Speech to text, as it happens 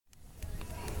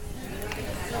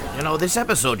You know, this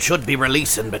episode should be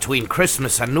releasing between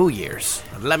Christmas and New Year's.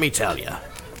 And let me tell you,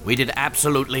 we did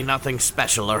absolutely nothing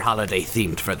special or holiday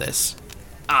themed for this.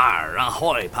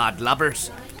 Ahoy, pod lovers.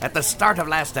 At the start of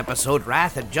last episode,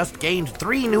 Wrath had just gained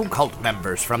 3 new cult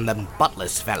members from them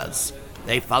buttless fellas.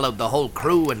 They followed the whole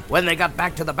crew, and when they got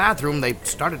back to the bathroom, they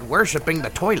started worshipping the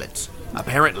toilets.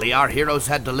 Apparently, our heroes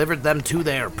had delivered them to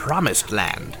their promised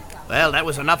land. Well, that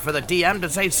was enough for the DM to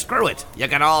say, screw it, you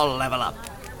can all level up.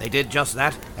 They did just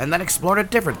that, and then explored a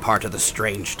different part of the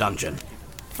strange dungeon.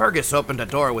 Fergus opened a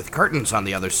door with curtains on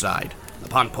the other side.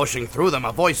 Upon pushing through them,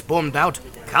 a voice boomed out,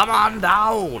 "Come on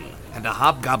down!" And a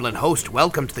hobgoblin host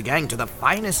welcomed the gang to the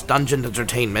finest dungeon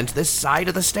entertainment this side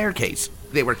of the staircase.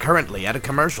 They were currently at a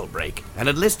commercial break, and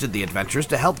enlisted the adventurers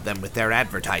to help them with their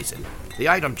advertising. The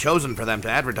item chosen for them to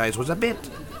advertise was a bit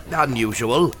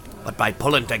unusual, but by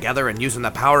pulling together and using the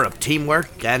power of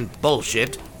teamwork and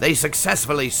bullshit, they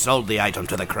successfully sold the item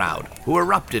to the crowd, who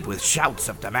erupted with shouts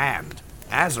of demand.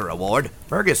 As a reward,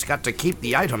 Fergus got to keep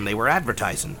the item they were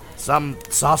advertising, some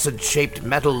sausage-shaped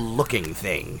metal-looking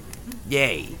thing.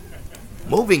 Yay.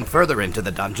 Moving further into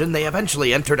the dungeon, they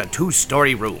eventually entered a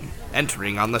 2-story room,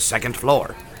 entering on the 2nd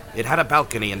floor. It had a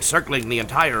balcony encircling the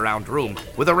entire round room,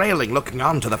 with a railing looking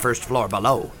onto the 1st floor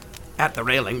below. At the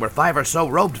railing were 5 or so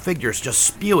robed figures just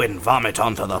spewing vomit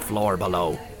onto the floor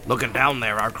below. Looking down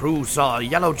there, our crew saw a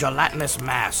yellow gelatinous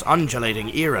mass undulating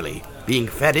eerily, being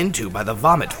fed into by the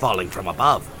vomit falling from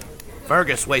above.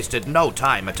 Fergus wasted no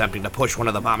time attempting to push one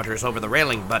of the vomiters over the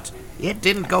railing, but it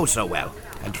didn't go so well,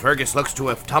 and Fergus looks to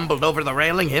have tumbled over the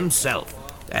railing himself.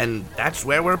 And that's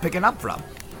where we're picking up from.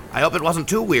 I hope it wasn't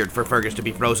too weird for Fergus to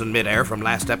be frozen midair from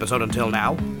last episode until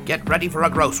now. Get ready for a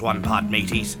gross one, pod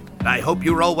mateys. And I hope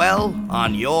you roll well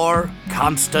on your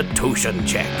Constitution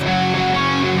check.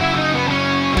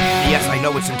 Yes, I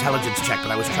know it's intelligence check,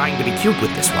 but I was trying to be cute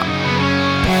with this one.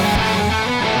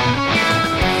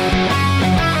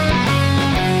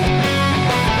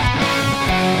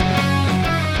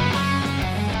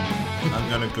 I'm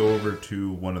gonna go over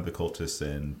to one of the cultists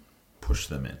and push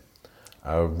them in.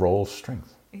 Roll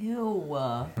strength. Ew.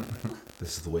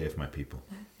 This is the way of my people.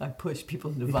 I push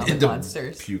people into vomit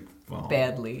monsters. Puke vom.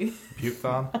 Badly. Puke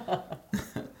vom?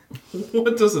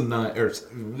 What does a 9 or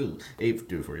 8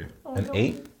 do for you? An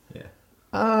 8?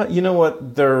 Yeah. You know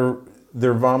what? They're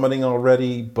vomiting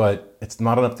already, but it's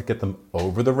not enough to get them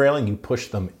over the railing. You push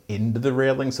them into the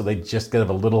railing, so they just get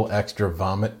a little extra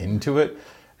vomit into it,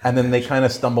 and then they kind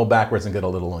of stumble backwards and get a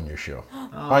little on your shoe.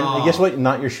 I guess what?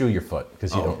 Not your shoe, your foot,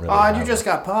 because you don't really. Oh, you just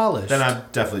got polished. Then I'm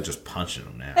definitely just punching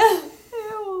them now.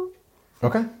 Ew.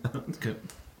 Okay. Good.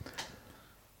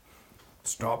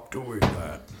 Stop doing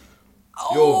that.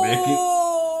 Yo, Mickey.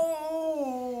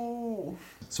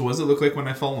 So what does it look like when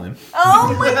I fall in?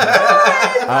 Oh my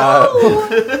god!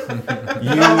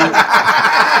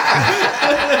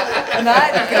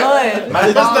 Not good.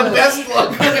 That's the best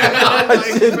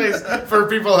look for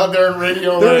people out there in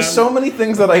radio There are land. so many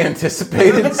things that I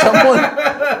anticipated someone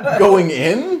going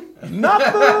in. Not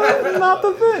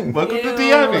the thing. Welcome to Ew.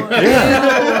 DMing.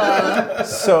 Yeah.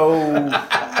 So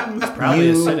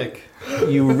Probably acidic.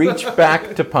 you reach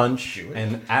back to punch,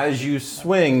 and as you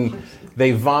swing,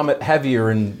 they vomit heavier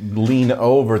and lean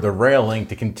over the railing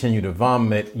to continue to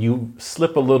vomit. You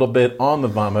slip a little bit on the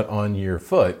vomit on your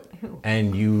foot,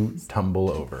 and you tumble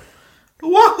over.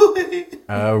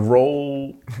 Whoa!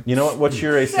 Roll. You know what? What's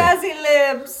your AC? Sassy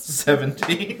lips.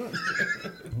 17.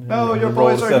 No, your Roll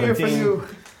boys are here for 17. you.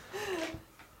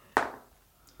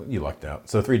 You lucked out.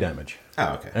 So 3 damage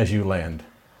Oh, okay. as you land.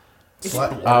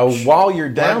 Slut. While you're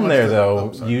down Why- there, what's the- though,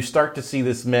 oh, sorry. you start to see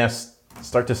this mass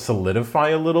start to solidify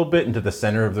a little bit into the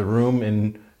center of the room,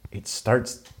 and it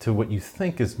starts to what you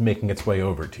think is making its way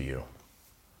over to you.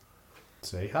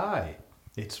 Say hi.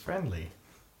 It's friendly.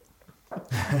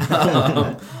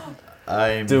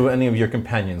 Do any of your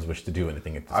companions wish to do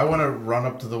anything at this I want to run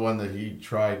up to the one that he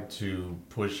tried to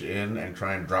push in and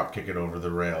try and drop kick it over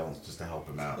the rail just to help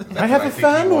him out. That's I have what a think he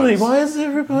family. wants. Why is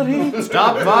everybody?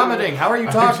 Stop vomiting. How are you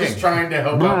I'm talking? just trying to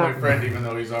help out my friend even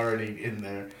though he's already in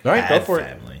there. All right, go Add for it.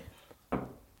 family.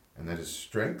 And that is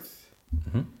strength.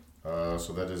 Mm-hmm.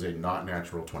 So that is a not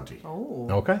natural 20. Oh.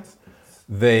 Okay.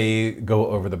 They go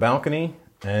over the balcony,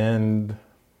 and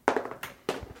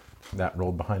that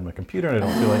rolled behind my computer, and I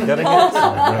don't feel like getting it, so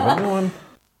I'm going to have a new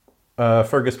one.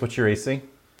 Fergus, what's your AC?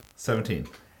 17.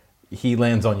 He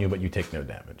lands on you, but you take no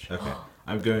damage. Okay.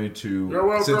 I'm going to, You're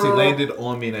welcome. since he landed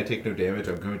on me and I take no damage,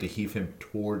 I'm going to heave him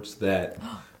towards that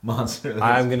monster.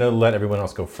 I'm going to let everyone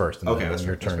else go first, and Okay, then that's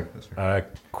your fair, turn. that's fair.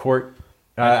 Court.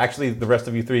 Actually, the rest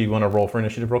of you three, you want to roll for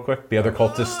initiative real quick? The other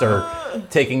cultists are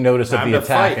taking notice of Time the to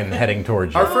attack fight. and heading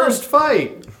towards you. Our first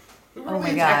fight. Oh my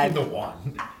Attacking god. the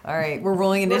one. All right, we're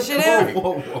rolling initiative.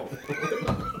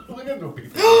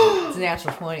 It's a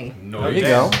natural 20. No, There you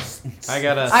go. I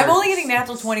got a. I'm only getting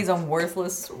natural 20s on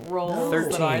worthless rolls.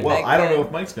 13. that aren't Well, that I don't know good.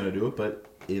 if Mike's going to do it, but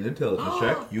in intelligence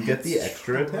check, you get the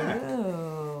extra attack.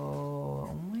 Oh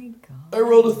my god. I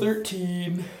rolled a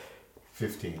 13.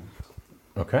 15.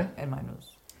 Okay. And mine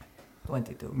was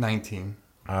 22. 19.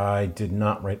 I did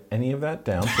not write any of that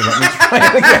down, so let me try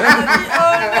it again.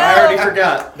 I already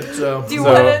forgot. So. Do you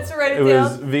want it to write it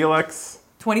was down? VLX.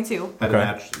 22. At Okay. a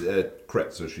match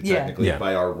crit, so she Yeah. technically, Yeah.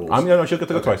 by our rules. She'll get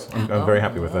to go twice. I'm very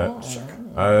happy with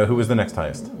that. Who was the next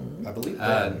highest? I believe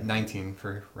 19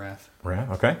 for Wrath.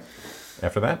 Wrath. Okay.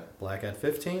 After that? Black had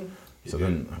 15, So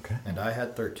then, okay. and I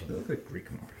had They 13. look like Greek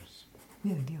numbers.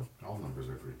 Yeah, they do. All numbers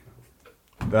are Greek.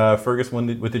 Fergus, what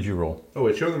did you roll? Oh,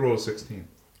 wait, she only rolled a 16.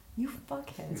 You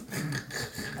fuckhead.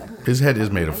 His head is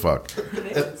made of fuck.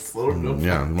 Slow no.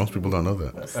 Yeah, most people don't know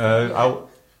that.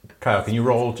 Kyle, can you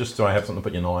roll just so I have something to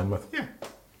put you in line with? Yeah.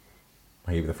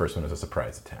 I gave you the first one as a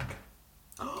surprise attack.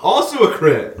 Also a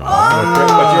crit. But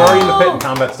you're already in the pit and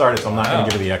combat started, so I'm not going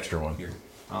to give you the extra one.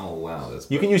 I'll allow this.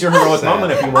 You can use your heroic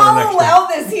moment if you want an I'll extra. allow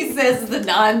this, he says, the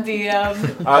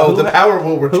non-DM. Oh, the power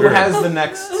will return. Who has the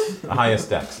next highest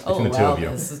dex between the two of you?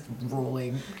 This is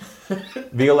rolling.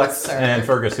 VLX Sir. and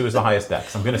Fergus, who is the highest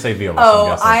dex? I'm going to say VLX, Oh,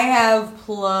 I'm guessing. I have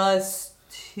plus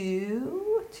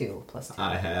 2. 2 plus 2.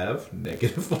 I have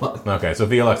 -1. Okay, so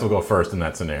VLX will go first in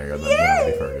that scenario, then it'll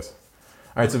be Fergus.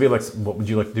 All right, so VLX, what would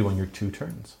you like to do on your 2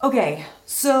 turns? Okay,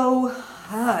 so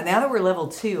now that we're level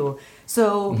 2,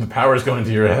 so The power's going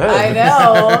to your head. I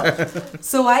know.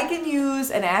 So I can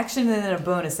use an action and then a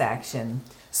bonus action.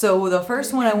 So the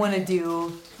first thing I want to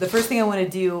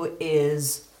do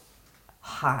is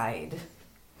hide.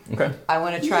 Okay. I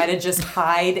want to try to just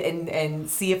hide and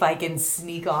see if I can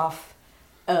sneak off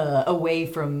away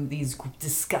from these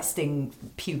disgusting,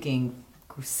 puking,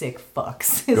 sick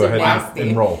fucks. Go ahead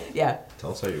and roll. Yeah,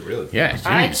 Tell us how you really feel. Yeah,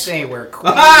 I'd say we're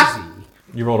crazy.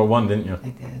 You rolled a 1, didn't you? I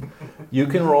did. You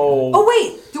can roll... Oh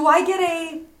wait, do I get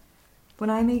a?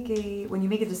 When you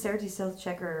make a dexterity stealth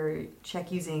check or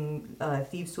check using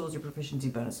thieves' tools, your proficiency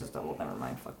bonus is double. Never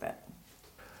mind, fuck that.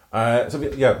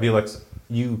 VLX,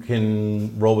 you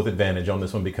can roll with advantage on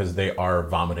this one because they are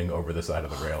vomiting over the side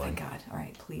of the railing Thank God. All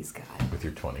right, please God. with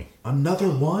your 20. Another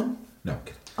one? No, I'm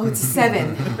kidding. Oh, it's a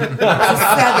 7. It's a 7.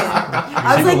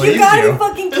 I was like, you believes gotta you. be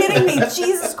fucking kidding me.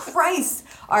 Jesus Christ.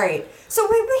 All right. So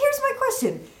wait, but here's my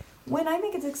question. When I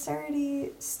make a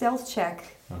dexterity stealth check,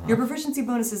 your proficiency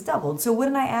bonus is doubled. So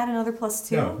wouldn't I add another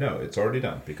 +2? No, it's already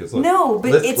done. Because look, No,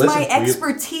 but it's listen, my will you-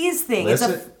 expertise thing.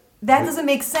 listen. That doesn't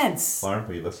make sense. Lauren,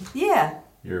 will you listen? Yeah.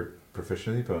 Your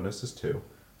proficiency bonus is 2,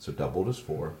 so doubled is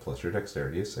 4, plus your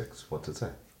dexterity is 6. What's it say?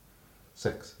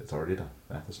 6. It's already done.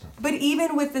 Math is done. But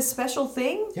even with this special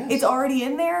thing, Yes. it's already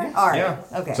in there? Yes. All right. Yeah.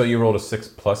 Okay. So you rolled a 6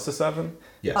 plus a 7?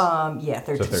 Yes. Yeah,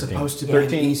 13. So 13. Supposed to be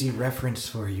 13. an easy reference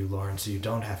for you, Lauren, so you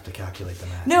don't have to calculate the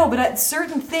math. No, but at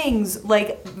certain things,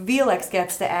 like VLX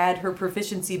gets to add her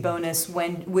proficiency bonus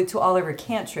to all of her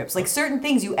cantrips. Like certain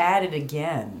things, you add it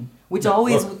again, which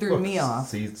always threw me off.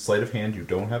 See, sleight of hand, you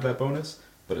don't have that bonus,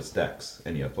 but it's dex,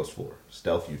 and you have +4.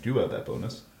 Stealth, you do have that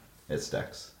bonus. It's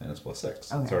dex, and it's +6.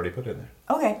 It's Okay. already put in there.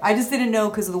 Okay, I just didn't know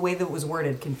because of the way that it was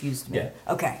worded confused me. Yeah.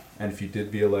 Okay. And if you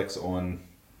did VLX on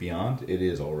Beyond, it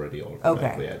is already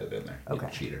automatically added in there. You Okay.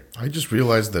 cheater. I just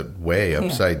realized that way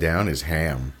upside down is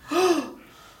ham.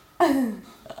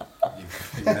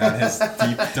 That is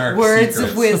deep, dark Words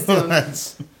secrets. of wisdom.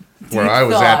 That's where Deep I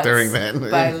was at thoughts during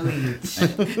that. by Leech.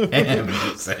 Ham,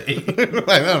 you say.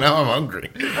 I know, now I'm hungry.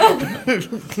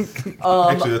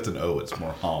 Actually, that's an O. It's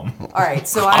more hum. All right,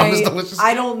 so Ham is delicious.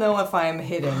 I don't know if I'm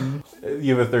hidden.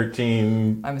 You have a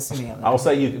 13. I'm assuming I'm I'll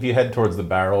say if you head towards the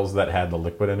barrels that had the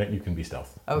liquid in it, you can be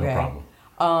stealth. Okay. No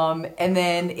problem. And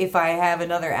then if I have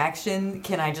another action,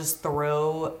 can I just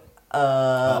throw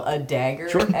a dagger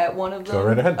Sure. at one of them? Go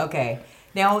right ahead. Okay.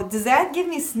 Now, does that give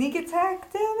me sneak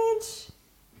attack damage?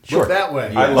 Sure. Look that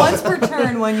way. I love Once per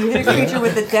turn, when you hit a creature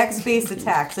with a dex-based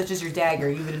attack, such as your dagger,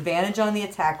 you have advantage on the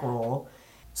attack roll.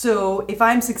 So if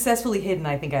I'm successfully hidden,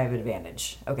 I think I have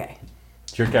advantage. Okay.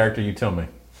 It's your character, you tell me.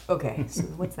 Okay, so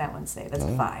what's that one say? That's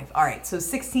a 5. All right, so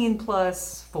 16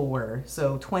 plus 4,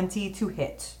 so 20 to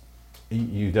hit.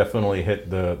 You definitely hit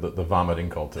the vomiting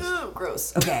cultist. Oh,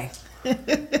 gross. Okay.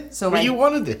 So But my you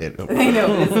wanted to hit him. I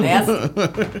know, it's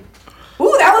nasty.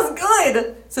 Ooh, that was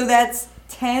good. So that's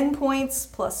 10 points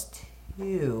plus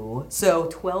 2, so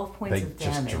 12 points They of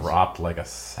just damage. dropped like a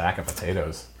sack of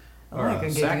potatoes. Oh, Or I a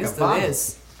can sack get of used to vomit.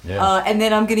 this. Yeah. And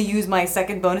then I'm gonna use my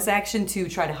second bonus action to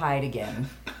try to hide again.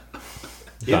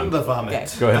 In the vomit. Okay.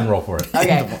 Go ahead and roll for it.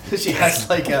 Okay. She has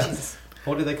like a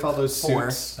What do they call those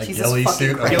 4. suits? A Jesus ghillie fucking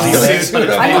suit. Christ. Ghillie suit.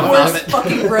 I'm the worst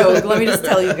fucking rogue. Let me just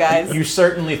tell you guys. You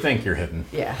certainly think you're hidden.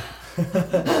 Yeah.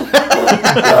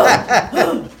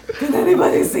 Can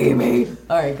anybody see me?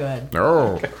 All right, go ahead.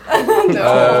 No.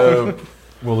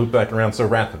 We'll loop back around. So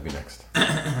Wrath would be next.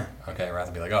 Okay, Wrath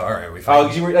would be like, oh, all right, we Oh,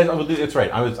 found that's right.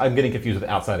 I'm getting confused with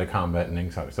outside of combat and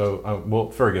inside.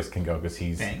 So, Fergus can go because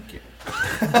he's Thank you.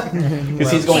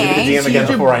 he's going to the DM again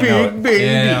before I know it.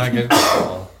 Yeah, I get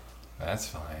call. That's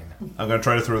fine. I'm going to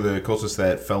try to throw the cultist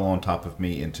that fell on top of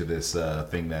me into this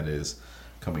thing that is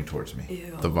coming towards me.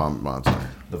 Ew. The vomit monster.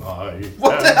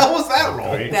 What the hell was that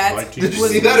roll? That's Did you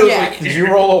see that? It was yeah. like, Did you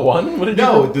roll a 1? What did you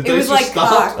no, roll? the It dice was just like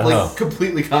stopped, cocked. like Oh.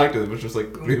 completely cocked. It was just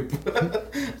like,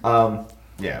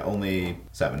 yeah, only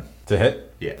 7. To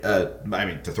hit? Yeah, I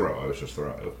mean to throw. I was just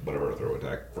throwing whatever throw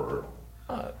attack for.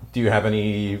 Do you have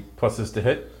any pluses to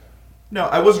hit? No,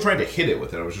 I wasn't trying to hit it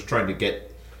with it. I was just trying to get.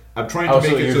 I'm trying to Oh,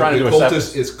 make so it you're so trying the to do a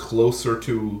cultist is closer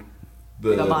to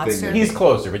the monster? thing. He's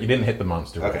closer, but you didn't hit the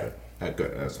monster. with Okay, it.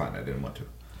 good. That's fine. I didn't want to.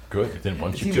 Good. You didn't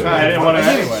want you You to. I didn't want to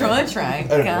anyway. Try. I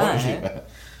didn't want to. God.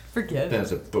 Forget it.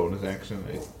 As a bonus action,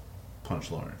 I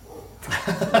punch Lauren.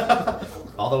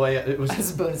 All the way. It was.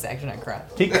 As a bonus action, I cry.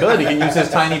 He could. He can use his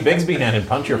tiny Bigsby hand and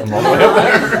punch her from all the way up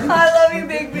there. I love you,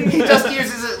 Big He B. just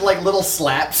uses it like little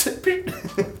slaps.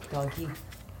 Donkey.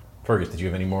 Fergus, did you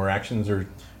have any more actions or?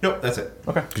 Nope, that's it.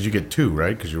 Okay. Because you get 2,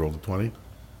 right? Because you rolled a 20.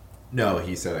 No,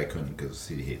 he said I couldn't because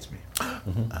he hates me.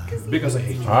 Because I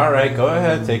hate you. All right, go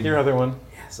ahead. Take your other one.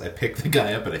 Yes, I pick the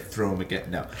guy up and I throw him again.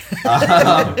 No.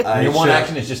 Your one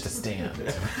action is just to stand.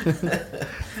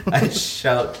 I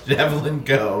shout, javelin,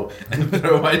 go, and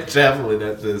throw my javelin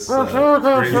at this crazy.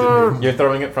 You're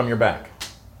throwing it from your back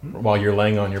while you're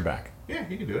laying on your back. Yeah,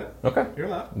 you can do that. Okay. You're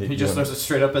allowed. He just throws it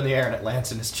straight up in the air and it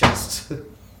lands in his chest.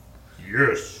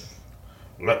 Yes.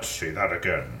 Let's see that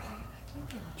again.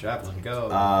 Javelin,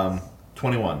 go.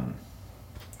 21.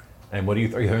 And what are you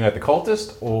throwing at the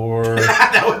cultist or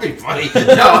That would be funny.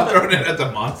 No, I'm throwing it at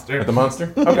the monster. at the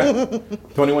monster? Okay.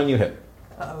 21 you hit.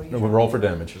 Oh, We'll roll for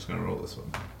damage. Just gonna roll this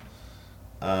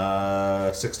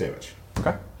one. 6 damage.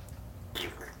 Okay.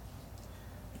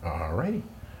 Alrighty.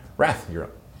 Wrath, you're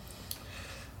up.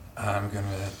 I'm going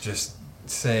to just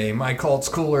say my cult's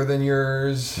cooler than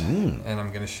yours, and I'm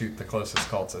going to shoot the closest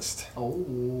cultist.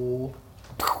 Oh.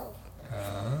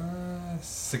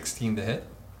 16 to hit.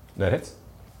 That hits.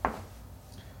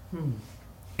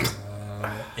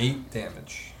 8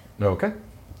 damage. Okay.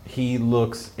 He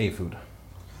looks a-food.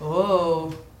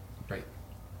 Oh. Great.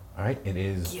 Alright, it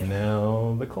is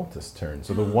now the cultist's turn.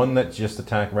 So the one that just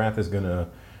attacked Wrath is going to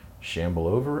shamble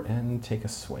over and take a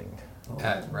swing.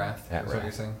 At Wrath? At is what Wrath.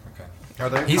 you're saying? Okay. Are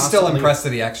they He's still constantly- impressed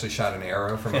that he actually shot an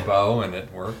arrow from a bow and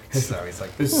it worked. So he's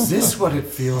like, Is this what it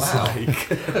feels wow, like?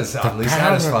 that is oddly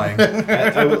satisfying.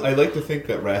 I like to think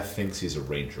that Wrath thinks he's a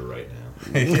ranger right now.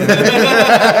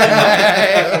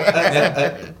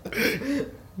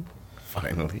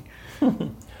 Finally.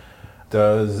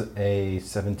 Does a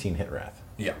 17 hit Wrath?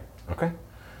 Yeah. Okay.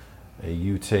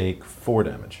 You take 4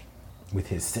 damage with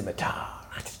his scimitar.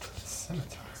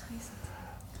 Scimitar.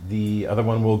 The other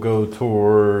one will go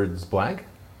towards Blag.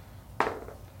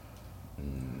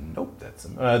 Nope, that's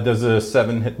does a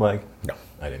 7 hit Blag? No,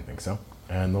 I didn't think so.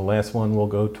 And the last one will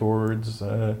go towards.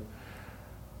 Yeah,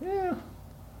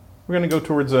 we're gonna go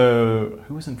towards who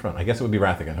is in front? I guess it would be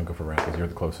Wrath again. I'll go for Wrath because you're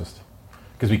the closest.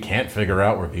 Because we can't figure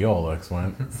out where Violix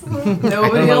went.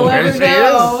 Nobody will ever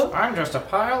know. I'm just a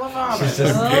pile of vomit. She's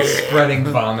just spreading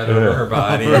vomit over her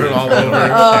body. all over.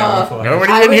 Camouflage.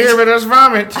 Nobody I in would- here but us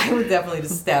vomit. I would definitely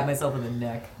just stab myself in the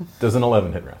neck. Does an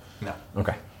 11 hit Wrath? No.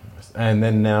 Okay. And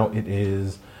then now it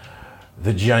is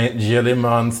the giant jelly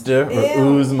monster or Ew.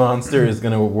 ooze monster is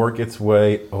going to work its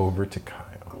way over to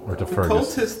Kyle or to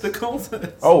Fergus. The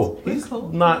cultist. Oh, he's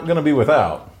not going to be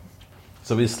without.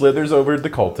 So he slithers over the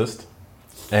cultist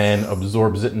and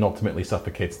absorbs it and ultimately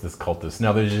suffocates this cultist.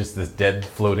 Now there's just this dead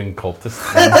floating cultist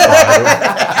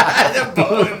inside.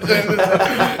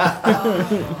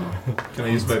 Can I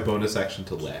use my bonus action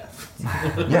to laugh?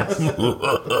 Yes.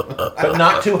 But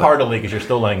not too heartily because you're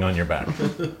still laying on your back.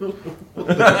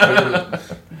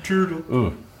 Turtle.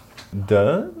 Ooh.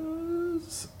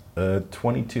 Does a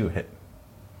 22 hit?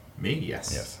 Me?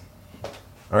 Yes. Yes.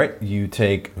 All right, you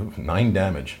take 9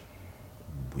 damage.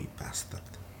 We bastard.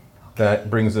 That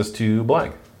brings us to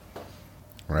Blag.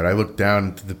 Right, I look down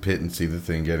into the pit and see the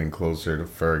thing getting closer to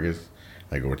Fergus.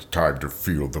 I go, it's time to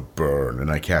feel the burn,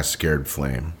 and I cast Scared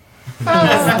Flame.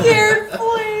 Scared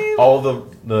flame. All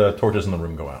the torches in the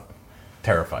room go out.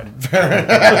 Terrified.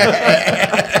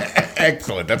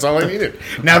 Excellent, that's all I needed.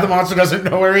 Now the monster doesn't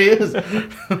know where he is.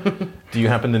 Do you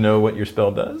happen to know what your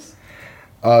spell does?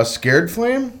 Scared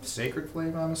Flame? Sacred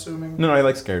Flame, I'm assuming? No, I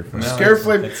like Scared Flame. No, Scared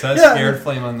Flame. It says Yeah. Scared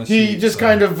Flame on the He sheet. just so-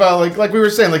 kind of, like we were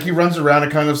saying, like he runs around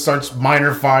and kind of starts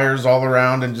minor fires all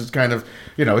around and just kind of,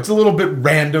 it's a little bit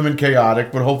random and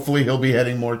chaotic, but hopefully he'll be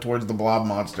heading more towards the blob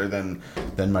monster than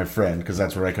my friend, because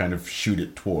that's where I kind of shoot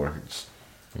it towards.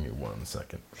 Give me 1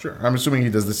 second. Sure. I'm assuming he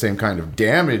does the same kind of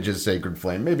damage as Sacred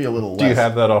Flame, maybe a little less. Do you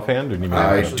have that offhand, or do you need me to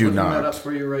I look it up? do looking not. that up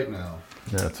for you right now.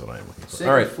 That's what I'm looking for. Sacred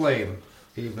All right. Flame.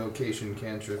 Evocation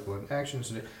cantrip when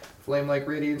actions. Flame-like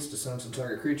radiance descends on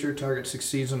target creature. Target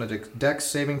succeeds on a dex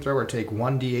saving throw or take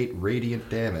 1d8 radiant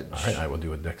damage. All right, I will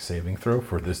do a dex saving throw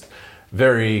for this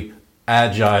very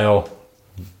agile,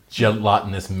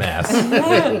 gelatinous mass.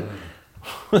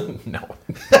 No.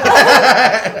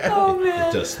 Oh man.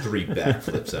 It does 3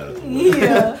 backflips out of the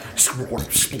Yeah.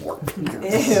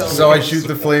 Ew. So I shoot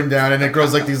the flame down, and it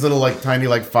grows like these little, like tiny,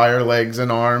 like fire legs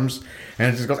and arms,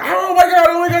 and it just goes, oh my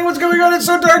god, what's going on? It's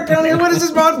so dark down here. What is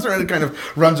this monster? And it kind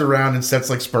of runs around and sets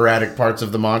like sporadic parts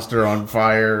of the monster on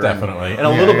fire. Definitely. And a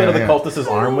little bit of the cultist's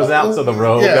arm was out, so the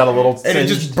robe got a little and it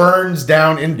singed. just burns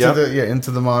down into Yep.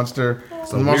 into the monster.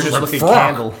 So the monster's weirdest like, looking "Fuck."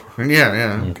 candle.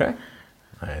 Yeah. Okay.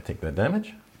 I take that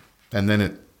damage. And then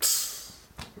it.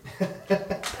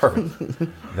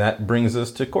 Perfect. That brings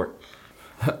us to Court.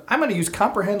 I'm going to use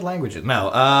comprehend languages.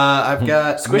 No, I've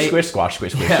got... Squish, squish, squash,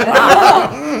 squish, squish.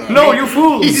 No, you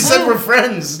fools! He said we're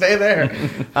friends. Stay there.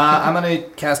 I'm going to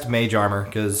cast Mage Armor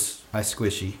because I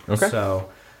squishy. Okay. So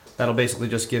that'll basically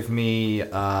just give me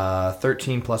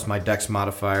 13 plus my Dex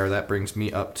modifier. That brings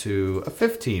me up to a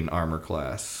 15 armor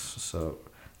class. So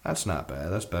that's not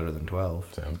bad. That's better than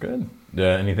 12. Sounds good.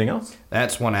 Anything else?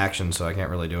 That's one action, so I can't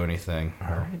really do anything. All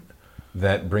right.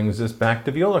 That brings us back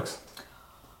to Violix.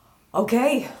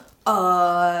 Okay.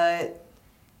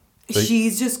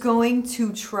 She's just going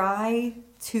to try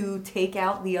to take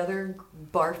out the other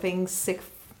barfing sick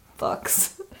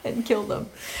fucks and kill them.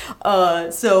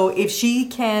 So if she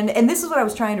can, and this is what I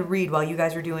was trying to read while you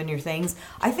guys were doing your things.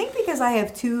 I think because I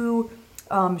have 2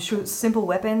 simple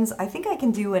weapons, I think I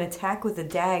can do an attack with a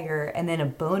dagger and then a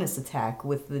bonus attack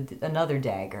with another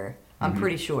dagger. I'm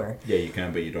pretty sure. Yeah, you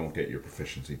can, but you don't get your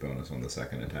proficiency bonus on the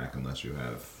second attack unless you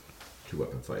have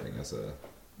 2-weapon fighting as a...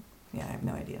 Yeah, I have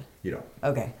no idea. You don't.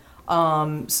 Okay.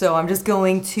 So I'm just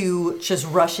going to just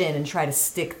rush in and try to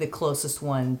stick the closest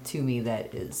one to me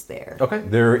that is there. Okay.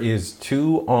 There is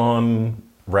 2 on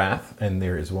Wrath, and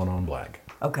there is 1 on Black.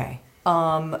 Okay.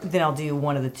 Then I'll do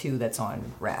one of the 2 that's on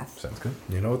Wrath. Sounds good.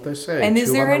 You know what they say. And is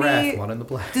 2 there on the any- wrath, 1 in the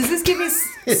black. Does this give me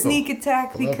sneak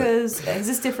attack? love it. Because is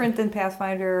this different than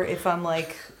Pathfinder? If I'm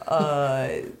like,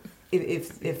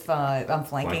 if I'm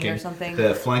flanking or something?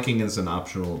 The flanking is an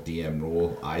optional DM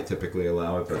rule. I typically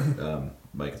allow it, but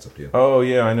Mike, it's up to you. Oh,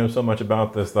 yeah, I know so much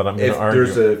about this that I'm going If to argue.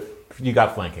 there's You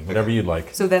got flanking, whatever you'd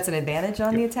like. So that's an advantage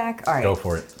on the attack? All right. Go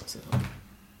for it.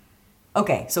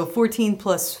 Okay, so 14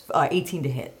 plus 18 to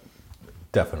hit.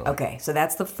 Definitely. Okay, so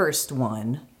that's the first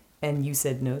one. And you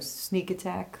said no sneak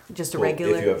attack? Just a Well,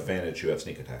 regular? If you have advantage, you have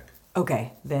sneak attack.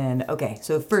 Okay,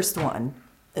 so first one.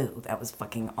 Oh, that was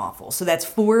fucking awful. So that's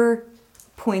 4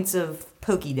 points of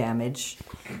pokey damage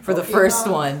for the first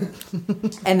one.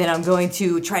 And then I'm going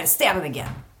to try to stab him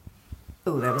again.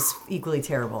 Oh, that was equally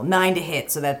terrible. 9 to hit,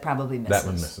 so that probably misses. That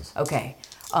one misses. Okay.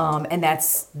 And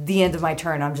that's the end of my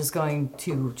turn. I'm just going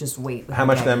to just wait. with How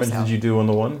my much daggers damage out. did you do on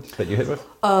the one that you hit with?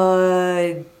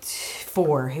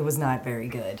 4. It was not very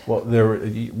good. Well,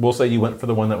 we'll say you went for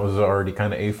the one that was already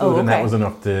kind of A-food, Oh, and that okay. was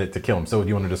enough to kill him. So do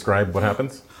you want to describe what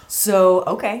happens? So,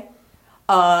 okay.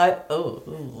 Fucked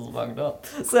up.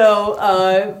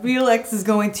 So, Felix is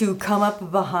going to come up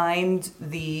behind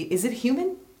the... Is it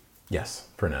human? Yes,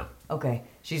 for now. Okay.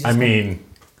 She's I just mean,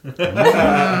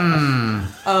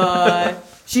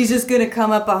 she's just going to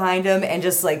come up behind him and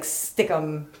just, like, stick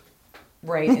him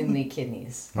right in the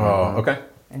kidneys. oh, okay.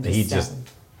 And He stab just... him.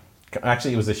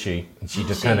 Actually, it was a she. And she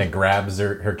just She. kind of grabs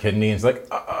her kidney and is like,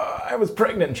 I was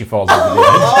pregnant, and she falls over the edge.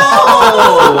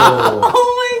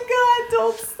 Oh my god,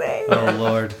 don't say that. Oh,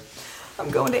 Lord.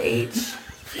 I'm going to H.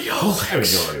 I mean, you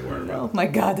already were. Oh my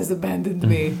god has abandoned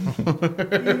me.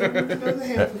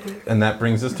 And that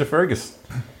brings us to Fergus.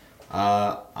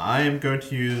 I am going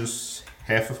to use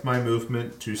half of my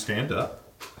movement to stand up.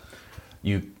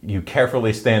 You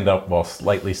carefully stand up while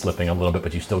slightly slipping a little bit,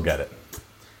 but you still get it.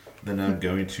 Then I'm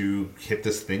going to hit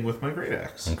this thing with my great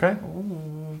axe. Okay.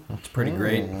 It's pretty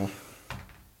great.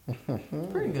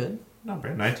 Pretty good. Not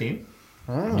bad. 19.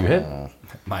 You hit.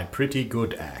 My pretty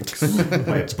good axe.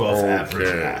 My above average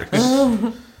axe.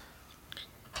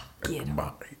 Get him.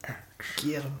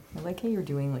 Get him. I like how you're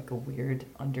doing like a weird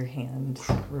underhand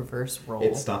reverse roll.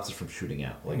 It stops it from shooting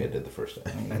out like I did the first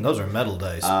time. And those are metal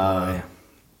dice, boy.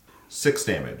 6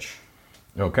 damage.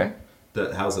 Okay.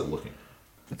 How's it looking?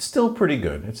 It's still pretty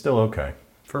good. It's still okay.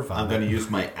 For fun. I'm going to use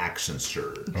my action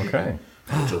surge. Okay.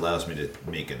 Which allows me to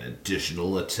make an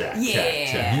additional attack.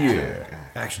 Yeah.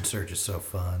 Action surge is so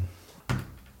fun. That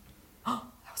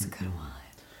was a good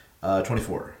one.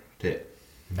 24 to hit.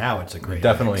 Now it's a great.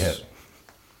 Definitely axe.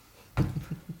 hit.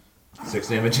 6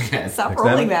 damage again. Stop Next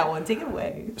rolling damage? that one. Take it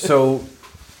away. So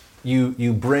you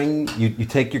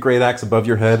take your great axe above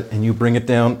your head and you bring it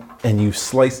down and you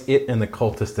slice it and the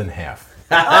cultist in half.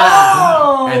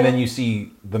 And then you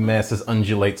see the masses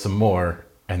undulate some more,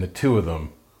 and the two of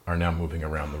them are now moving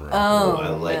around the room. Oh, I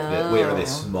like that. Wait, are they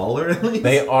smaller at least?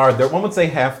 They are. One would say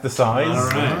half the size. All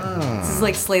right. This is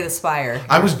like Slay the Spire.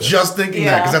 I was just thinking that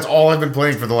Yeah. because that's all I've been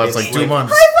playing for the last It's like 2 like-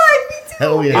 months. High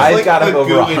Hell yeah! I've like got a over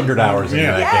good- 100 hours in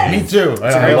that game. Me too.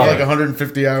 I have great like game.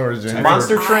 150 hours. In.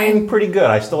 Monster Train, pretty good.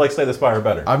 I still like Slay the Spire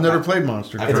better. I've never played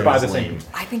Monster Train. It's heard by it's the same. lame.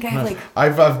 I think I have like.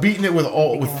 I've beaten it with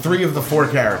 3 of the 4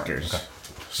 characters.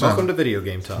 Welcome to video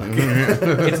game talk.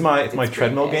 It's my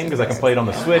treadmill game because I can play it on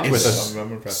the Switch with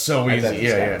a. So easy.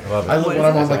 Yeah. Love it. I love when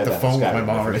I'm on like the Skyrim. phone with my Skyrim.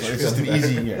 mom. It's just an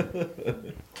easy. Yeah.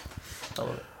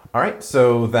 All right,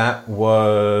 so that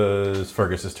was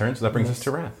Fergus's turn. So that brings us to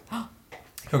Wrath.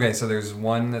 Okay, so there's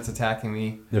one that's attacking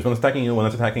me. There's one that's attacking you, one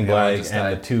that's attacking Yeah, one Blag, just and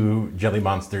died. the 2 jelly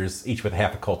monsters, each with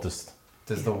half a cultist.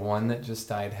 Does the one that just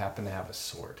died happen to have a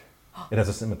sword? It has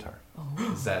a scimitar.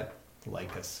 Is that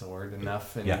like a sword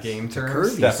enough in Yes. game It's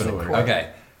terms? Definitely. Okay,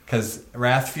 because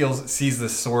Wrath sees the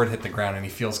sword hit the ground and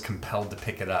he feels compelled to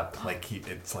pick it up, like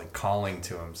it's like calling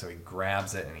to him. So he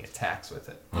grabs it and he attacks with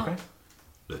it. Okay.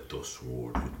 Let the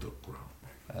sword hit the ground.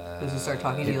 Does he start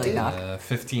talking to you like that?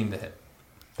 15 to hit.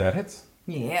 That hits.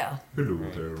 Yeah. Hello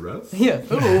there, Wrath. Yeah.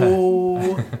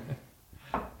 Oh.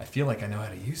 I feel like I know how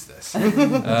to use this.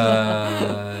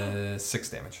 6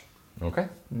 damage. Okay.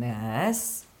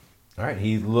 Nice. All right,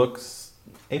 he looks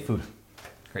a food.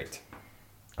 Great.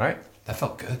 All right, That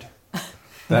felt good.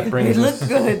 that It brings looks us.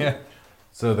 good.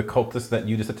 So the cultist that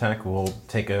you just attacked will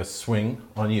take a swing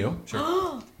on you.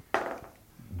 Sure.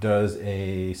 Does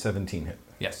a 17 hit.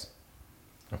 Yes.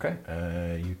 Okay.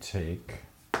 You take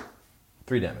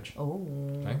 3 damage. Oh.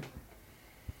 Okay.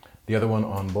 The other one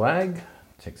on Blag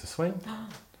takes a swing.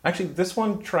 Actually, this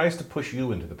one tries to push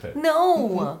you into the pit.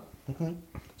 No.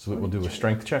 So it will do a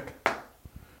strength check.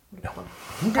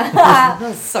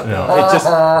 Sucker.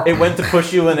 No, it went to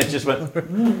push you and it just went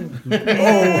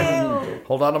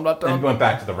Hold on, I'm not and done. went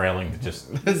back to the railing to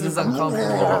just This is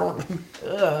uncomfortable.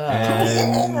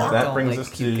 and that Don't brings like us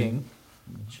to puking.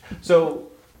 So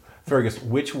Fergus,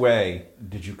 which way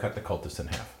did you cut the cultist in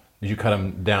half? Did you cut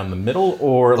him down the middle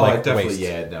or Oh, like definitely, waist?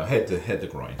 yeah, no, head to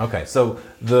groin. Okay, so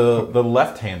the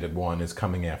left-handed one is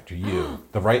coming after you.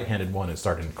 The right-handed one is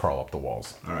starting to crawl up the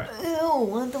walls. All right. Ew,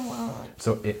 what the fuck?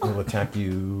 So it will attack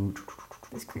you.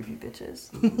 These creepy bitches.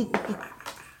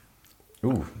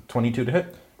 Ooh, 22 to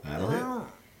hit. That'll hit.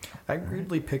 I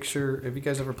weirdly picture. Have you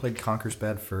guys ever played Conker's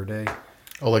Bad Fur Day?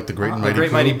 Oh, like the Great and The Mighty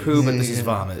Great Mighty Pooh? Pooh, but this is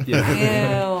vomit.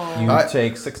 Yeah. Ew. You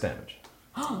take 6 damage.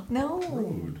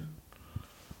 No.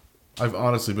 I've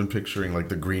honestly been picturing like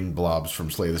the green blobs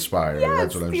from Slay the Spire. Yes,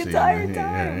 That's what I've the seen. entire Yeah,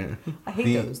 time. yeah. I hate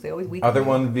The those. They always weaken Other me.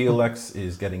 one, VLX,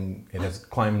 is getting. It has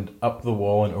climbed up the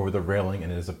wall and over the railing,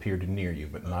 and it has appeared near you,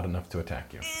 but not enough to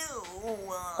attack you. Ew.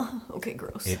 Okay,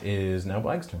 gross. It is now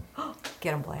Blag's turn.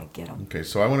 Get him, Blag. Get him. Okay,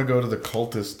 so I want to go to the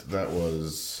cultist that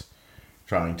was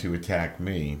trying to attack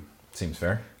me. Seems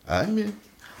fair. I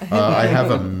I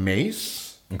have a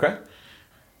mace. Okay.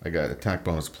 I got attack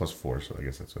bonus +4, so I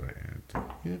guess that's what I add to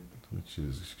hit, which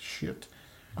is shit.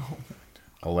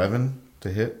 11 to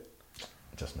hit.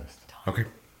 Just missed. Okay.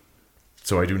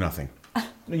 So I do nothing.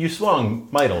 You swung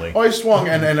mightily. Oh, I swung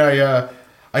and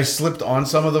I slipped on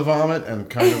some of the vomit and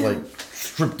kind of like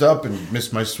stripped up and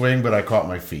missed my swing, but I caught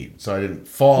my feet, so I didn't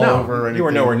fall No, over or anything. you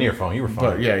were nowhere near falling. You were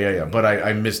fine. But yeah. But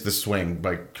I missed the swing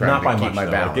by trying Not to by keep much, my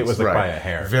though. balance. Like, it was like by a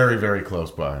hair. Very, very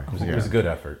close by. It was a good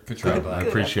effort. Good try, I Black.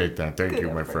 appreciate that. Thank you,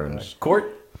 my friends.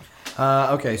 Court.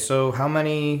 Okay, so how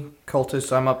many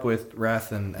cultists? I'm up with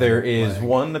Wrath and. There is Blag.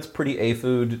 one that's pretty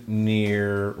afood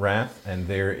near Wrath, and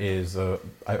there is I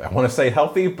want to say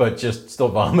healthy, but just still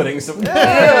vomiting. So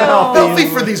Healthy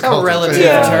for these A cultists. relative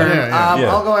Yeah, term. yeah.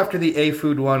 Yeah. I'll go after the A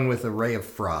food one with a Ray of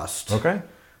Frost. Okay.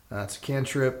 That's a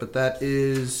cantrip, but that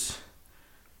is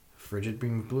frigid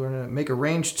being blue. Make a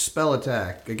ranged spell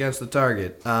attack against the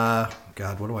target.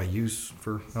 God, what do I use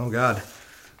for? Oh God,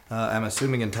 I'm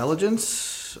assuming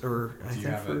intelligence or I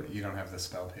think You don't have the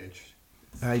spell page.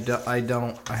 I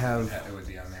don't. I have It would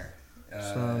be on there.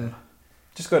 some.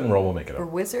 Just go ahead and roll. We'll make it For up.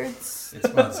 wizards, It's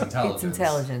intelligence. it's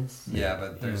intelligence. Yeah,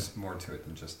 but there's more to it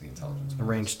than just the intelligence.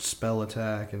 Arranged spell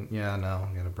attack, and yeah, no,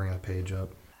 I'm gonna bring the page up.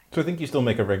 So I think you still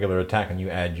make a regular attack and you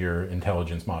add your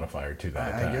intelligence modifier to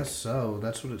that attack. I guess so.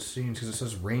 That's what it seems because it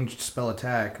says ranged spell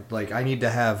attack. Like I need to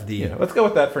have the Yeah, let's go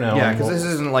with that for now. yeah, and because we'll- this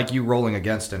isn't like you rolling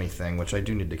against anything, which I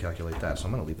do need to calculate that. So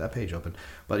I'm gonna leave that page open.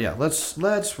 But yeah,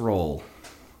 let's roll.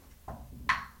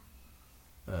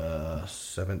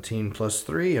 17 plus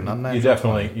 3, and I'm not. you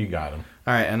definitely you got him.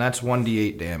 All right, and that's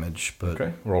 1d8 damage. But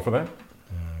Okay, roll for that.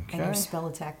 And your spell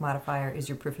attack modifier is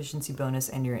your proficiency bonus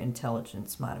and your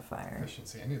intelligence modifier.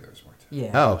 Efficiency. I knew there was more to it.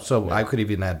 Yeah. Oh, so I could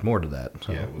even add more to that.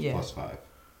 So. Yeah, it was Yeah. +5.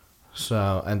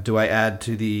 So, and do I add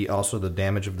to the also the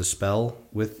damage of the spell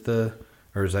with the,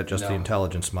 or is that just the No.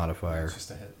 intelligence modifier? It's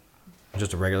just a hit.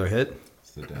 Just a regular hit?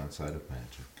 It's the downside of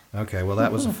magic. Okay, well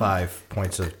that was 5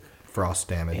 points of frost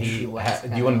damage. Do you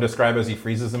want to describe as he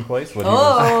freezes in place? What do you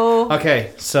Oh.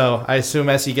 Okay, so I assume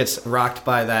as he gets rocked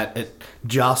by that, it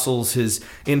jostles his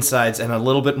insides, and a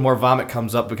little bit more vomit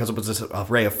comes up because it was just a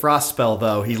ray of frost spell.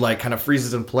 Though he like kind of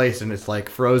freezes in place, and it's like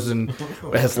frozen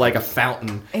as like a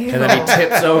fountain, and then he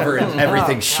tips over, and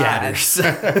everything shatters.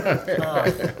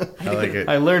 I like it.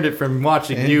 I learned it from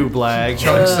watching you, Blag.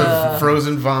 Chunks of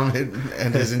frozen vomit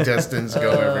and his intestines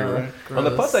go everywhere. On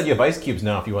the plus side, you have ice cubes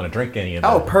now if you want to drink any of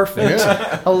Oh, them. perfect.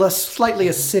 A less slightly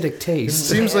acidic taste.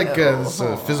 Seems like this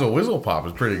Fizzle Whizzle Pop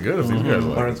is pretty good if these guys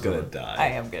like Lauren's it. gonna I die.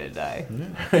 am gonna die.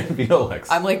 Felix.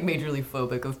 I'm like majorly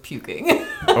phobic of puking.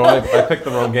 Oh, I picked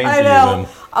the wrong game I for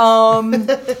know. you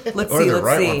then. Let's Or see. the Let's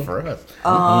right see. one for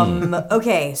us.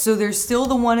 Okay, so there's still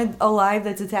the one alive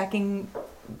that's attacking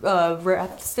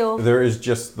Wrath still. There is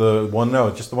just the one, no,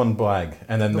 just the one Blag.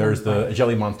 And then The there's one the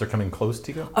jelly monster coming close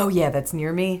to you. Oh yeah, that's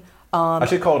near me. I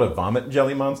should call it a vomit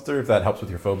jelly monster if that helps with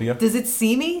your phobia. Does it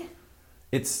see me?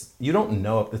 You don't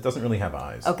know, it doesn't really have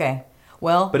eyes. Okay.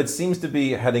 Well, But it seems to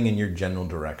be heading in your general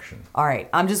direction. all right.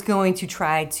 I'm just going to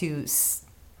try to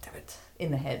stab it in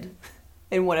the head,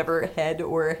 in whatever head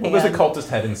or hand. Well, there's a cultist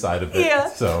head inside of it. Yeah.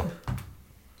 So,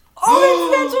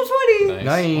 Oh, that's natural 20.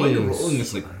 Nice. What you're rolling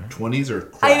is like 20s or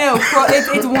crap. I know.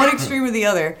 It's one extreme or the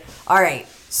other. All right.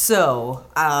 So,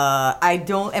 I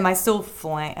don't. Am I still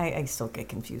flying? I still get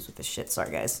confused with this shit.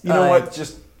 Sorry, guys. you know what?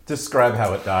 Just describe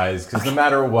how it dies. Because no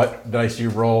matter what dice you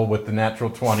roll with the natural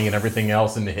 20 and everything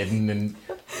else and hidden, and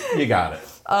you got it.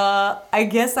 I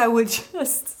guess I would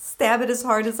just stab it as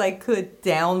hard as I could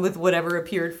down with whatever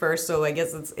appeared first. So I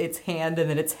guess it's hand and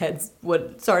then its head's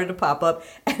what started to pop up,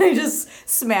 and I just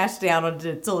smash down on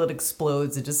it till it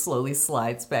explodes. It just slowly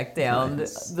slides back down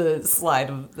the side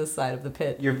of the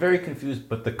pit. You're very confused,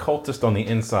 but the cultist on the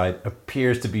inside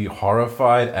appears to be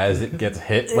horrified as it gets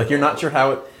hit. Like you're not sure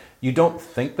how it. You don't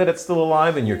think that it's still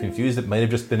alive, and you're confused. It might have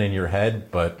just been in your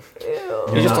head, but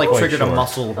He just like triggered a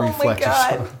muscle Oh reflex. my or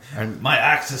god! something. And My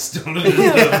axe is still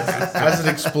as it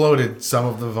exploded, some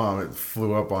of the vomit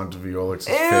flew up onto Violix's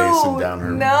face and down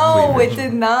her no, cleavage. it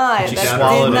did not. She That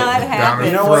swallowed did it not down happen. her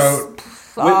You know what? throat.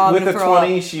 Oh, with I'm a gonna throw up.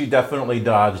 20, she definitely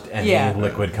dodged any Yeah.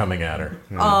 liquid coming at her.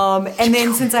 And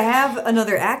then since I have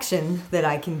another action that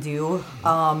I can do,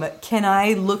 can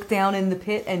I look down in the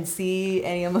pit and see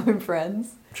any of my friends?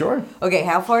 Sure. Okay,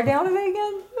 how far down are they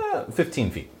again?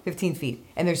 15 feet. 15 feet.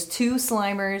 And there's 2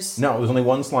 Slimers, No, it was only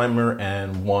one Slimer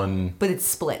and one... but it's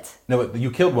split. No,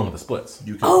 you killed one of the splits.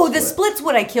 You can Oh, the split. split's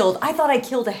what I killed. I thought I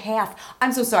killed a half.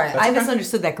 I'm so sorry. I okay.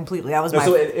 misunderstood that completely. That was No, my...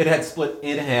 so it had split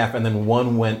in half, and then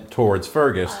one went towards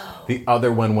Fergus. The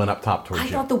other one went up top towards I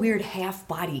you. thought the weird half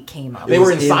body came up. They were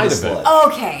was in inside the of it.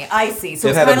 slug. Okay, I see. So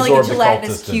It it's had kind of like a absorbed the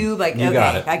gelatinous cultist in. cube. Like, You okay,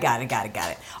 got it. I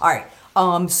got it. All right.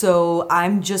 So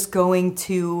I'm just going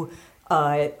to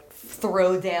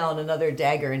throw down another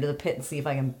dagger into the pit and see if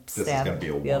I can This is stab gonna be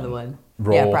a the other one. one.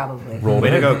 Roll. Yeah, probably. Roll Way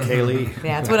to it. go, Kaylee.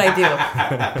 Yeah, that's what I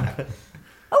do.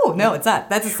 Oh no, it's not.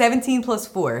 That's a 17 plus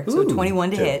 4, so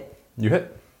 21 to Two. hit. You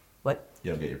hit. What?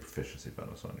 You don't get your proficiency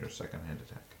bonus on your second hand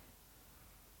attack.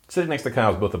 Sitting next to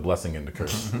Kyle is both a blessing and a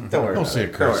curse. Don't worry. Don't about say a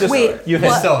it. curse. Just- Wait, you hit.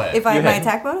 what? Still hit. If I You have my hit.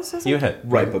 attack bonus, is it? You hit.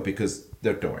 Right, but because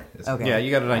don't worry. It's Okay. Yeah,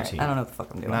 you got a All right, 19. I don't know what the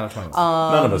fuck I'm doing. Not a 20.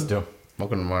 None of us do.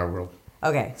 Welcome to my world.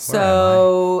 Okay,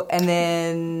 so and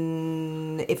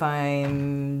then if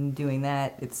I'm doing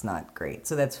that, it's not great.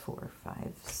 So that's 4, 5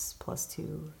 plus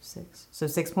 2, 6. So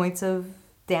 6 points of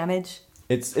damage.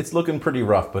 It's looking pretty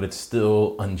rough, but it's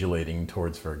still undulating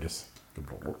towards Fergus.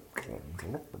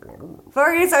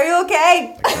 Fergus, are you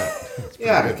okay?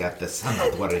 Yeah, I got this. I'm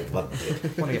not worried about it.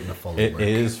 I want to get in the full It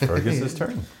is Fergus's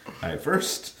turn. All right,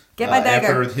 first. Get my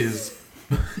dagger. After his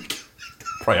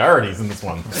Priorities in this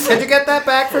one. Could you get that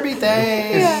back for me?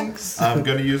 Thanks. I'm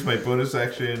going to use my bonus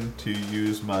action to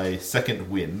use my second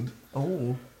wind.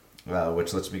 Oh,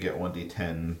 which lets me get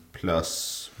 1d10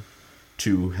 plus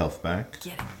 2 health back.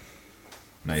 Get it.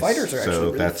 Nice. Fighters are actually so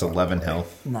really that's fun, 11 by the way.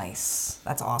 health. Nice.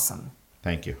 That's awesome.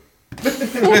 Thank you.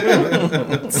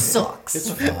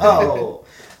 Sucks. Oh.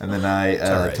 And then I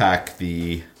alright. attack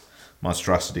the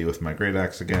monstrosity with my great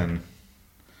axe again.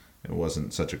 It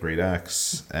wasn't such a great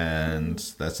axe, and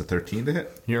that's a 13 to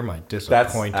hit. You're my That's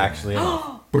disappointing. actually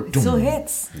enough. It still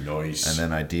hits. Nice. And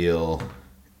then I deal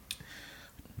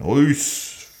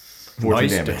 14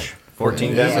 Nice damage.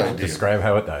 14 Damage. damage. Describe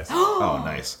how it dies. Oh,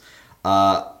 nice.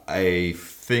 I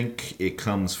think it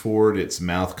comes forward. Its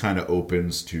mouth kind of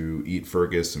opens to eat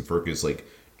Fergus, and Fergus like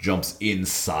jumps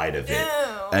inside of it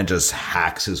and just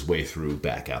hacks his way through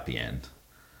back out the end.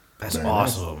 That's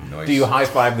awesome. Do you high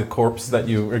five the corpse that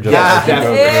you or just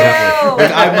Yeah, Ew.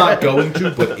 Like, I'm not going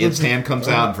to, but its hand comes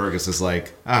out, and Fergus is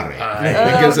like, "All right,"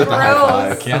 and gives it the high gross.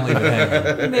 five. Can't leave it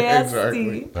hanging.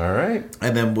 Nasty. All right.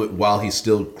 And then while he's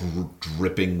still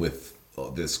dripping with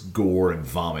this gore and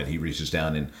vomit, he reaches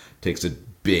down and takes a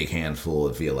big handful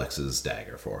of Violex's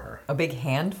dagger for her. A big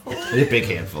handful? A big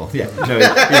handful. Yeah. No, he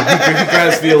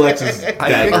grabs Violex's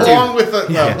dagger. Along with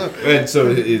the And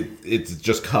so it's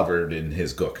just covered in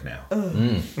his gook now.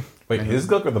 Wait, his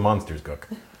gook or the monster's gook?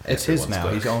 It's his now.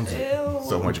 He owns it. Ew.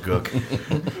 So much gook.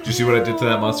 Did you see what I did to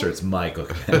that monster? It's my gook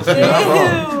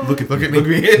now. Ew. Look at me.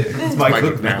 It's my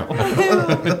gook now.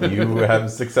 You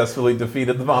have successfully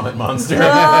defeated the vomit monster.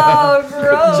 Oh,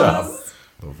 gross. job.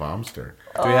 The Vomster.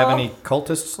 Do we have any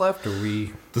cultists left, or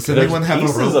we? Does There's anyone have a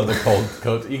pieces rope? of the cold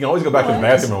coat. You can always go back to the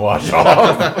bathroom and wash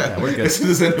off. Yeah, we're good.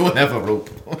 Does anyone have a rope?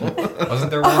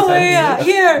 Wasn't there one? Oh, time- yeah.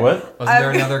 Here. What? Wasn't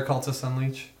there another cultist on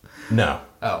Leech? No.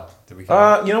 Oh, did we?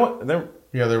 Come You know what?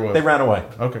 Yeah, there was. They ran away.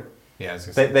 Okay. yeah, I was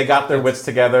gonna say. They got their wits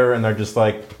together and they're just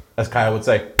like, as Kyle would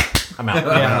say, I'm out.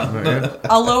 Yeah.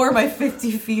 I'll lower my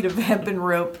 50 feet of hempen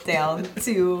rope down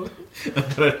to.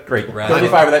 Great. Right.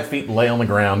 35 of that feet lay on the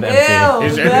ground empty.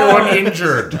 Ew. Is no. anyone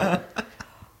injured?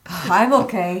 I'm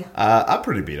okay. I'm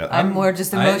pretty beat up. I'm more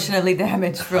just emotionally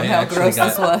damaged from I how actually gross got-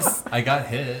 this was. I got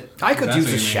hit. I could That's use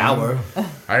what a you mean. shower.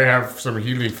 I have some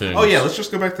healing things. Oh yeah, let's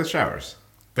just go back to the showers.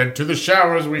 Then to the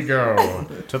showers we go.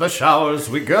 To the showers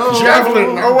we go.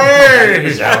 Javelin away!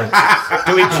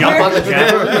 Do we jump on the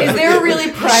javelin? Is there a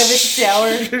really private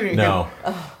shower? No.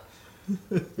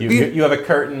 You have a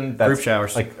curtain that's Group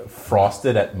showers. like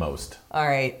frosted at most. All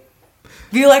right.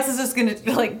 Vlex is just gonna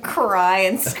like cry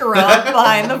and scrub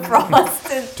behind the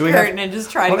frosted Do we have- curtain and just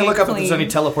try I'm to gonna get look up clean. if there's any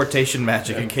teleportation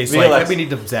magic in case Vlex, like we need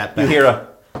to zap You back. hear a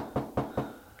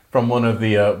from one of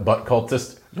the butt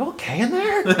cultists. You okay in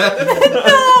there? No,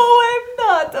 I'm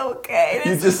not okay.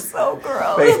 You This just- is so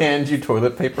gross. They hand you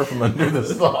toilet paper from under the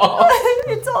stall.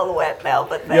 It's all wet now,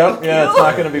 but thank Yep, yeah, you. it's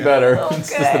not going to be better. It's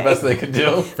just the Okay. best they could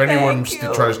do. If anyone Thank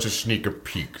you. tries to sneak a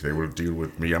peek, they will deal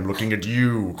with me. I'm looking at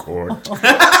you, Court.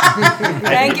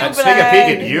 Thank you, Take a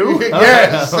peek at you.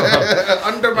 Yes!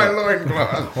 Under my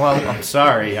loincloth. Well, I'm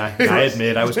sorry. I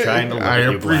admit I was trying to look I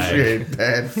at you, Black. appreciate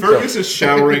that. Fergus is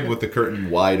showering with the curtain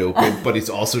wide open, but he's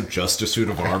also just a suit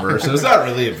of armor, so it's not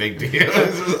really a big deal.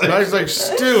 It's just I was like,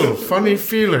 still, funny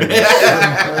feeling.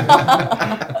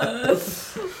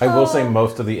 I will say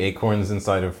most of the acorns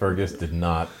inside of Fergus did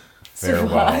not fare well.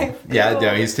 Survive. yeah, no,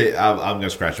 I'm going to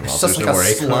scratch him off. It's just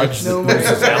There's like no a more acorns. sludge. No more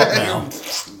out now.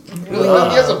 Well,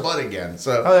 he has a butt again,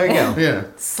 so. Oh, there you go. Yeah.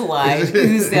 Slide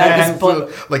oozed out his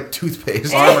butt. Like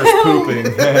toothpaste. Armor's pooping.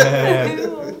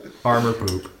 Armor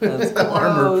poop. That's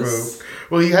Armor gross. proof.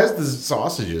 Well, he has the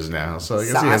sausages now, so I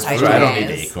guess he has Sausages. food. I don't need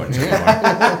the acorns anymore.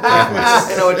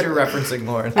 I know what you're referencing,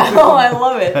 Lauren. Oh, I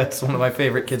love it. That's one of my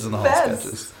favorite Kids in the Hall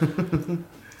Best. sketches.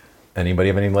 Anybody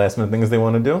have any last minute things they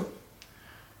want to do?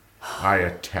 I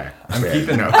attack. I'm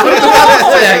keeping No.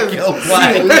 I kill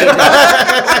Black.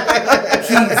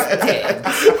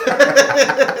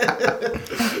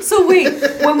 So wait,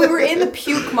 when we were in the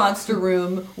puke monster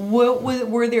room,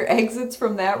 were there exits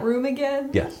from that room again?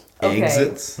 Yes. Okay.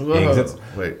 Exits. Whoa. Exits.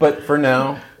 Wait. But for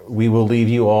now, we will leave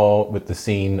you all with the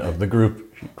scene of the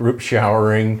group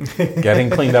showering, getting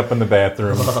cleaned up in the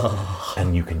bathroom,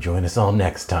 and you can join us all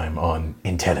next time on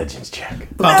Intelligence Check.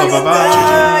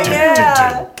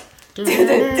 Yeah.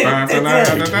 Everyone,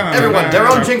 their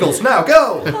own jingles. Now,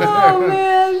 go! Oh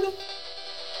man.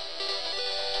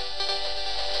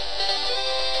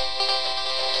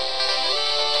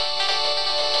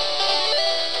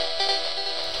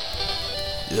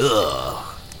 Ugh.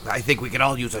 I think we could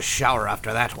all use a shower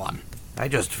after that one. I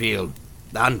just feel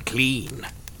unclean.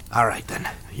 All right, then.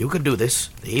 You can do this.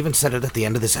 They even said it at the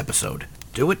end of this episode.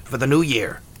 Do it for the new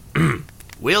year.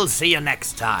 We'll see you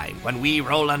next time when we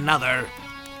roll another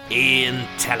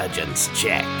intelligence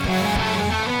check.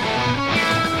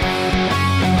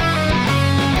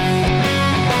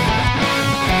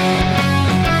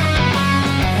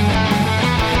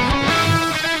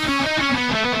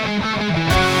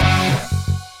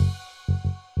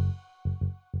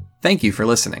 Thank you for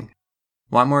listening.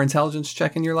 Want more intelligence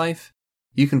check in your life?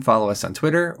 You can follow us on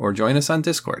Twitter or join us on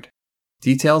Discord.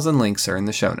 Details and links are in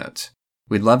the show notes.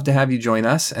 We'd love to have you join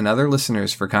us and other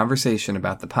listeners for conversation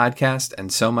about the podcast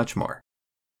and so much more.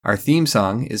 Our theme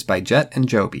song is by Jet and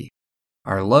Joby.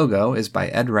 Our logo is by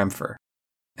Ed Remfer.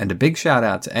 And a big shout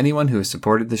out to anyone who has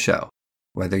supported the show.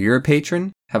 Whether you're a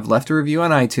patron, have left a review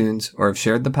on iTunes, or have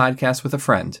shared the podcast with a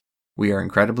friend, we are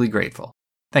incredibly grateful.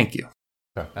 Thank you.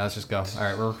 Let's just go. All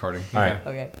right, we're recording. All right.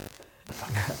 Okay.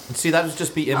 See, that was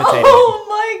just be imitating.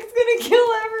 Oh, Mike's gonna kill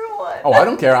everyone. Oh, I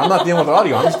don't care. I'm not dealing with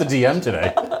audio. I'm just the DM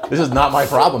today. This is not my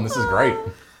problem. This is great.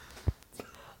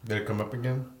 Did it come up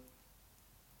again?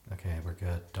 Okay, we're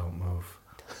good. Don't move.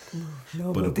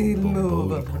 Nobody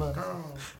move.